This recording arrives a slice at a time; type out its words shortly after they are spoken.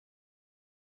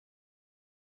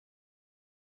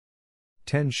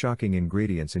10 shocking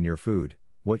ingredients in your food,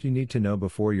 what you need to know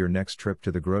before your next trip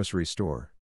to the grocery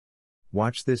store.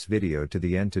 Watch this video to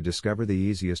the end to discover the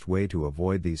easiest way to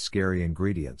avoid these scary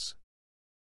ingredients.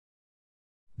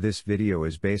 This video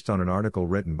is based on an article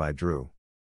written by Drew.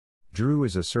 Drew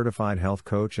is a certified health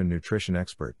coach and nutrition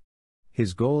expert.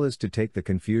 His goal is to take the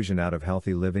confusion out of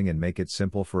healthy living and make it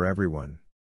simple for everyone.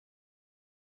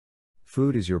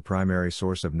 Food is your primary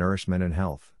source of nourishment and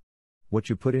health. What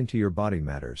you put into your body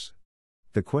matters.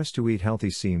 The quest to eat healthy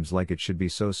seems like it should be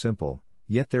so simple,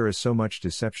 yet there is so much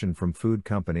deception from food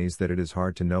companies that it is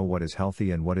hard to know what is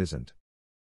healthy and what isn't.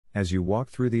 As you walk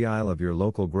through the aisle of your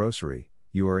local grocery,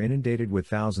 you are inundated with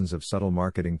thousands of subtle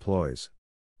marketing ploys.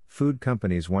 Food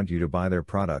companies want you to buy their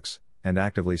products, and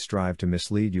actively strive to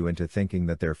mislead you into thinking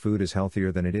that their food is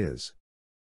healthier than it is.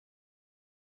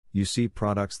 You see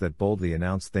products that boldly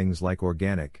announce things like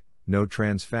organic, no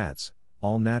trans fats,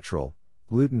 all natural,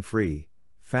 gluten-free,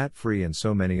 fat-free and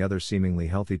so many other seemingly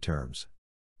healthy terms.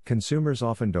 Consumers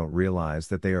often don't realize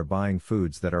that they are buying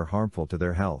foods that are harmful to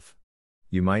their health.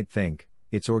 You might think,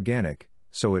 it's organic,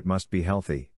 so it must be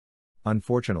healthy.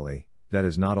 Unfortunately, that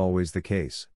is not always the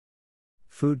case.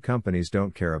 Food companies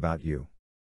don't care about you.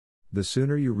 The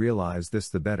sooner you realize this,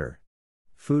 the better.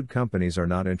 Food companies are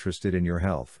not interested in your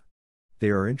health. They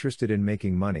are interested in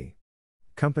making money.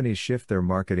 Companies shift their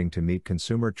marketing to meet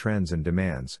consumer trends and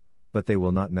demands, but they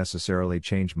will not necessarily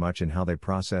change much in how they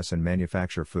process and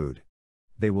manufacture food.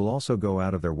 They will also go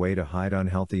out of their way to hide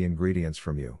unhealthy ingredients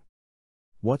from you.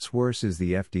 What's worse is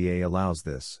the FDA allows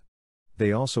this.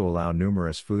 They also allow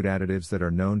numerous food additives that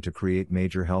are known to create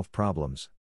major health problems.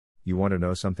 You want to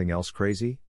know something else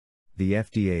crazy? The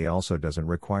FDA also doesn't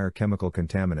require chemical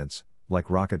contaminants, like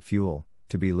rocket fuel,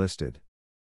 to be listed.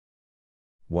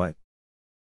 What?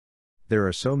 There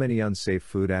are so many unsafe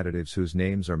food additives whose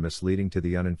names are misleading to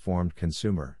the uninformed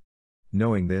consumer.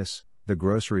 Knowing this, the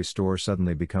grocery store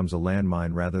suddenly becomes a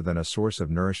landmine rather than a source of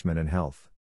nourishment and health.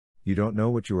 You don't know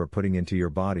what you are putting into your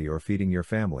body or feeding your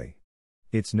family.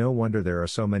 It's no wonder there are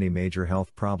so many major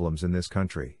health problems in this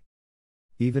country.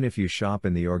 Even if you shop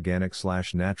in the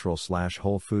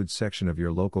organic/natural/whole foods section of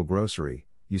your local grocery,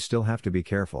 you still have to be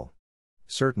careful.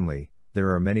 Certainly,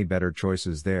 there are many better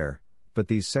choices there, but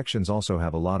these sections also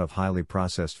have a lot of highly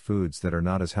processed foods that are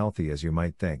not as healthy as you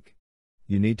might think.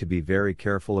 You need to be very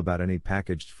careful about any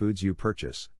packaged foods you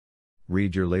purchase.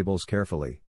 Read your labels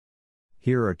carefully.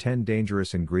 Here are 10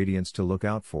 dangerous ingredients to look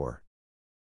out for.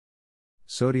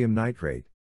 Sodium nitrate.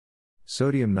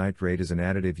 Sodium nitrate is an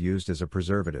additive used as a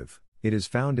preservative. It is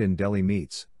found in deli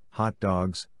meats, hot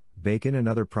dogs, bacon and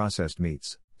other processed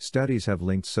meats. Studies have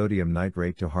linked sodium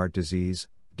nitrate to heart disease,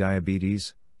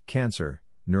 diabetes, cancer,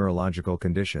 neurological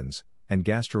conditions, and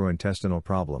gastrointestinal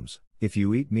problems. If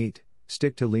you eat meat,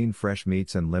 stick to lean fresh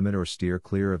meats and limit or steer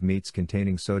clear of meats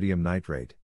containing sodium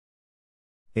nitrate.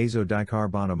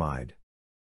 Azodicarbonamide.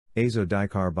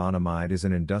 Azodicarbonamide is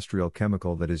an industrial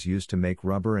chemical that is used to make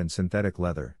rubber and synthetic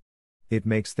leather. It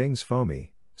makes things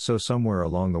foamy, so somewhere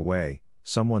along the way,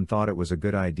 someone thought it was a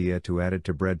good idea to add it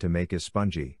to bread to make it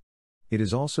spongy. It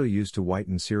is also used to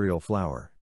whiten cereal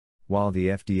flour. While the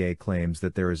FDA claims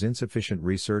that there is insufficient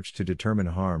research to determine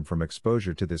harm from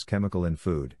exposure to this chemical in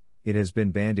food, it has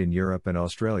been banned in Europe and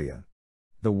Australia.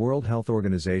 The World Health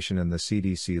Organization and the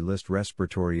CDC list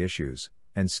respiratory issues,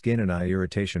 and skin and eye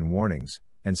irritation warnings,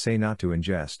 and say not to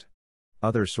ingest.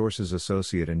 Other sources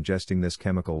associate ingesting this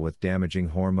chemical with damaging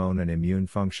hormone and immune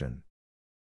function.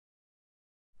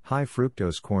 High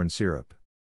fructose corn syrup.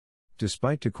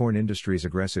 Despite the corn industry's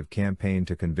aggressive campaign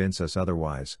to convince us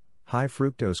otherwise, high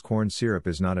fructose corn syrup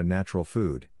is not a natural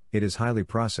food, it is highly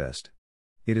processed.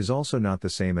 It is also not the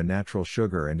same as natural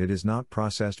sugar and it is not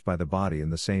processed by the body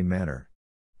in the same manner.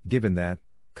 Given that,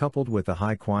 coupled with the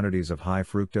high quantities of high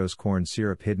fructose corn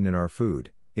syrup hidden in our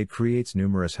food, it creates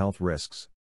numerous health risks.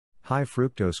 High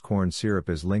fructose corn syrup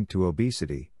is linked to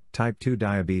obesity, type 2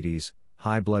 diabetes,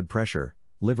 high blood pressure,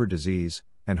 liver disease,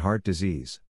 and heart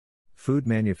disease. Food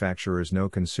manufacturers know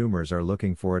consumers are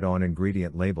looking for it on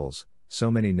ingredient labels,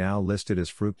 so many now listed as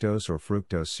fructose or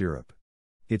fructose syrup.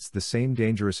 It's the same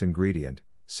dangerous ingredient,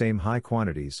 same high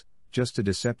quantities, just a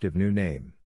deceptive new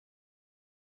name.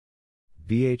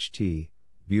 BHT,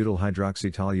 butyl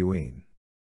hydroxytoluene.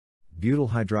 Butyl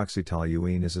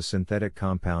hydroxytoluene is a synthetic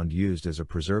compound used as a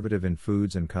preservative in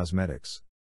foods and cosmetics.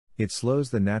 It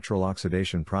slows the natural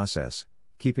oxidation process,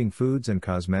 keeping foods and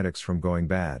cosmetics from going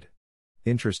bad.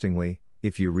 Interestingly,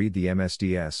 if you read the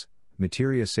MSDS,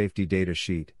 Materia Safety Data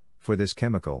Sheet, for this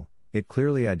chemical, it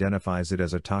clearly identifies it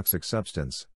as a toxic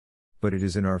substance. But it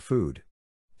is in our food.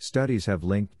 Studies have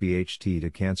linked BHT to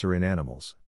cancer in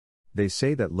animals. They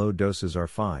say that low doses are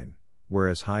fine,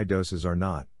 whereas high doses are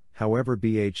not. However,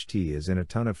 BHT is in a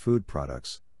ton of food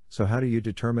products, so how do you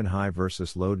determine high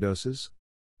versus low doses?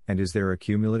 And is there a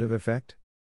cumulative effect?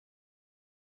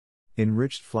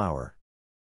 Enriched flour.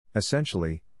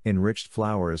 Essentially, enriched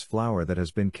flour is flour that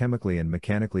has been chemically and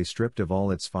mechanically stripped of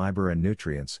all its fiber and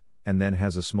nutrients, and then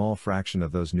has a small fraction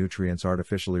of those nutrients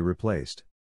artificially replaced.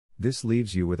 This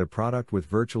leaves you with a product with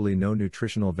virtually no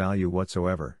nutritional value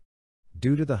whatsoever.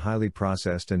 Due to the highly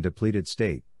processed and depleted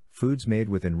state, foods made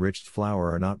with enriched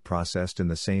flour are not processed in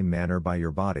the same manner by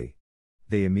your body.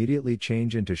 They immediately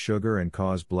change into sugar and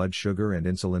cause blood sugar and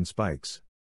insulin spikes.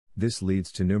 This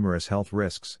leads to numerous health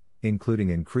risks, including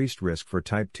increased risk for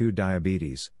type 2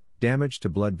 diabetes, damage to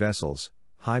blood vessels,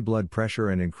 high blood pressure,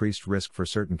 and increased risk for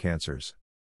certain cancers.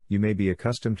 You may be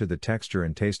accustomed to the texture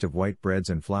and taste of white breads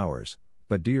and flours,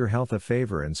 but do your health a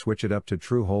favor and switch it up to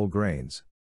true whole grains.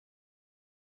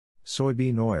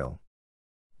 Soybean oil.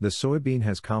 The soybean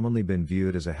has commonly been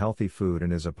viewed as a healthy food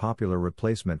and is a popular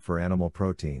replacement for animal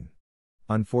protein.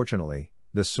 Unfortunately,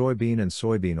 the soybean and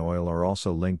soybean oil are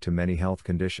also linked to many health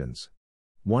conditions.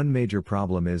 One major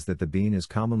problem is that the bean is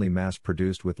commonly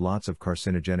mass-produced with lots of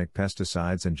carcinogenic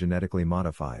pesticides and genetically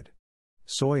modified.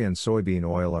 Soy and soybean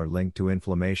oil are linked to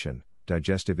inflammation,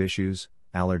 digestive issues,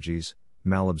 allergies,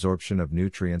 malabsorption of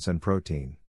nutrients and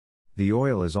protein. The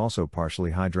oil is also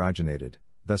partially hydrogenated,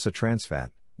 thus a trans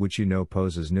fat, which you know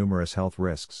poses numerous health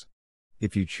risks.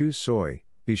 If you choose soy,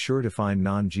 be sure to find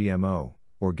non-GMO,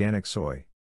 organic soy.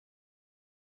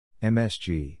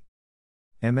 MSG.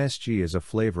 MSG is a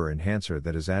flavor enhancer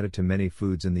that is added to many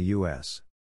foods in the US.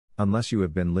 Unless you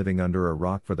have been living under a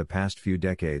rock for the past few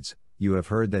decades, you have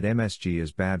heard that MSG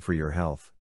is bad for your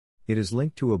health. It is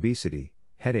linked to obesity,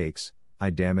 headaches,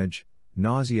 eye damage,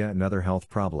 nausea, and other health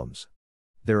problems.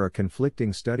 There are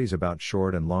conflicting studies about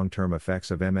short and long-term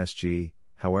effects of MSG,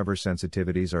 however,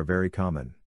 sensitivities are very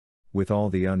common. With all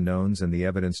the unknowns and the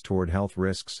evidence toward health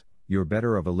risks, you're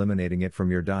better off eliminating it from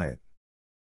your diet.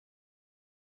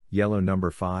 Yellow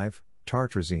number 5,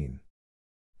 tartrazine.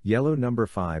 Yellow number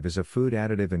 5 is a food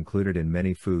additive included in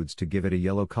many foods to give it a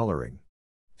yellow coloring.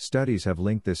 Studies have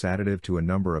linked this additive to a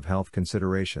number of health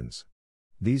considerations.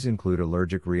 These include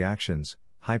allergic reactions,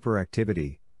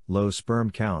 hyperactivity, low sperm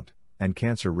count, and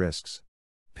cancer risks.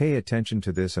 Pay attention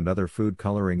to this and other food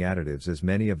coloring additives, as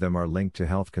many of them are linked to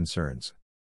health concerns.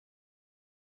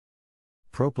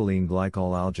 Propylene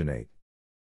glycol alginate.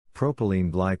 Propylene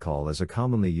glycol is a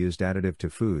commonly used additive to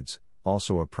foods,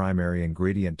 also a primary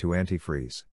ingredient to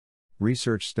antifreeze.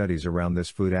 Research studies around this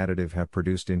food additive have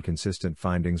produced inconsistent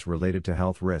findings related to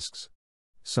health risks.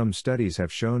 Some studies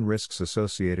have shown risks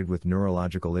associated with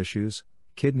neurological issues,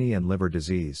 kidney and liver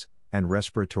disease, and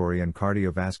respiratory and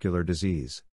cardiovascular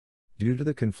disease. Due to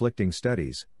the conflicting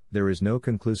studies, there is no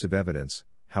conclusive evidence.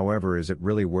 However, is it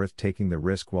really worth taking the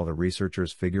risk while the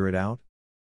researchers figure it out?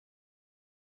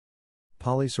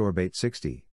 Polysorbate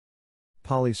 60.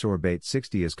 Polysorbate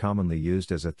 60 is commonly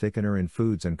used as a thickener in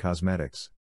foods and cosmetics.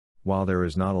 While there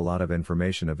is not a lot of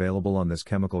information available on this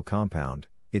chemical compound,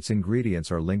 its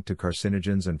ingredients are linked to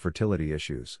carcinogens and fertility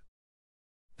issues.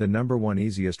 The number one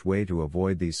easiest way to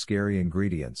avoid these scary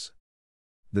ingredients.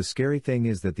 The scary thing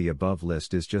is that the above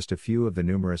list is just a few of the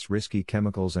numerous risky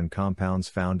chemicals and compounds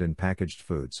found in packaged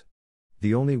foods.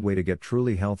 The only way to get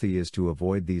truly healthy is to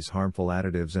avoid these harmful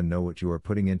additives and know what you are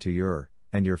putting into your,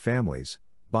 and your family's,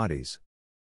 bodies.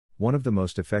 One of the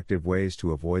most effective ways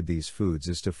to avoid these foods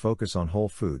is to focus on whole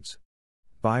foods.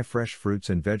 Buy fresh fruits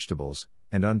and vegetables,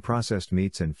 and unprocessed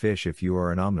meats and fish if you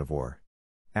are an omnivore.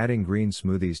 Adding green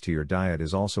smoothies to your diet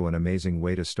is also an amazing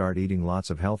way to start eating lots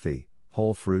of healthy,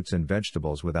 whole fruits and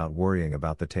vegetables without worrying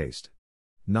about the taste.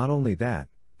 Not only that,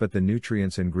 but the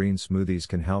nutrients in green smoothies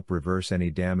can help reverse any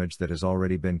damage that has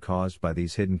already been caused by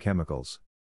these hidden chemicals.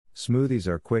 Smoothies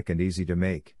are quick and easy to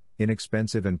make,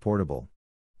 inexpensive and portable.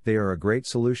 They are a great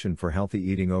solution for healthy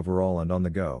eating overall and on the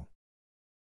go.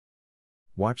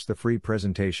 Watch the free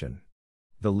presentation.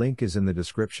 The link is in the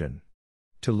description.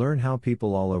 To learn how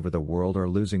people all over the world are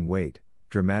losing weight,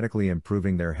 dramatically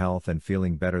improving their health and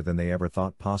feeling better than they ever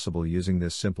thought possible using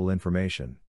this simple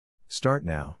information. Start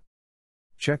now.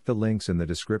 Check the links in the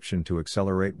description to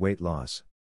accelerate weight loss.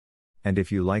 And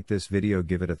if you like this video,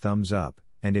 give it a thumbs up,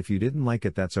 and if you didn't like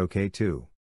it, that's okay too.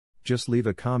 Just leave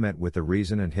a comment with the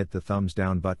reason and hit the thumbs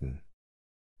down button.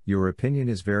 Your opinion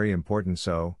is very important,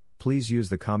 so please use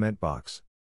the comment box.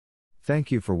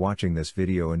 Thank you for watching this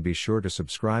video, and be sure to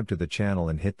subscribe to the channel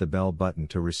and hit the bell button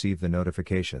to receive the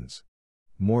notifications.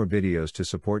 More videos to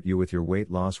support you with your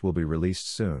weight loss will be released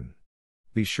soon.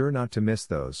 Be sure not to miss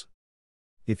those.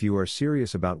 If you are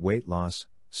serious about weight loss,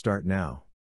 start now.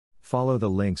 Follow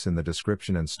the links in the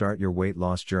description and start your weight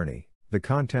loss journey. The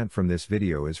content from this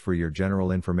video is for your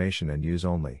general information and use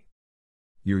only.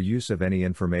 Your use of any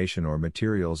information or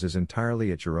materials is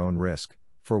entirely at your own risk,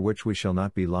 for which we shall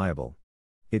not be liable.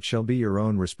 It shall be your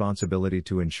own responsibility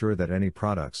to ensure that any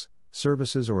products,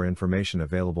 services or information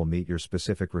available meet your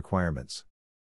specific requirements.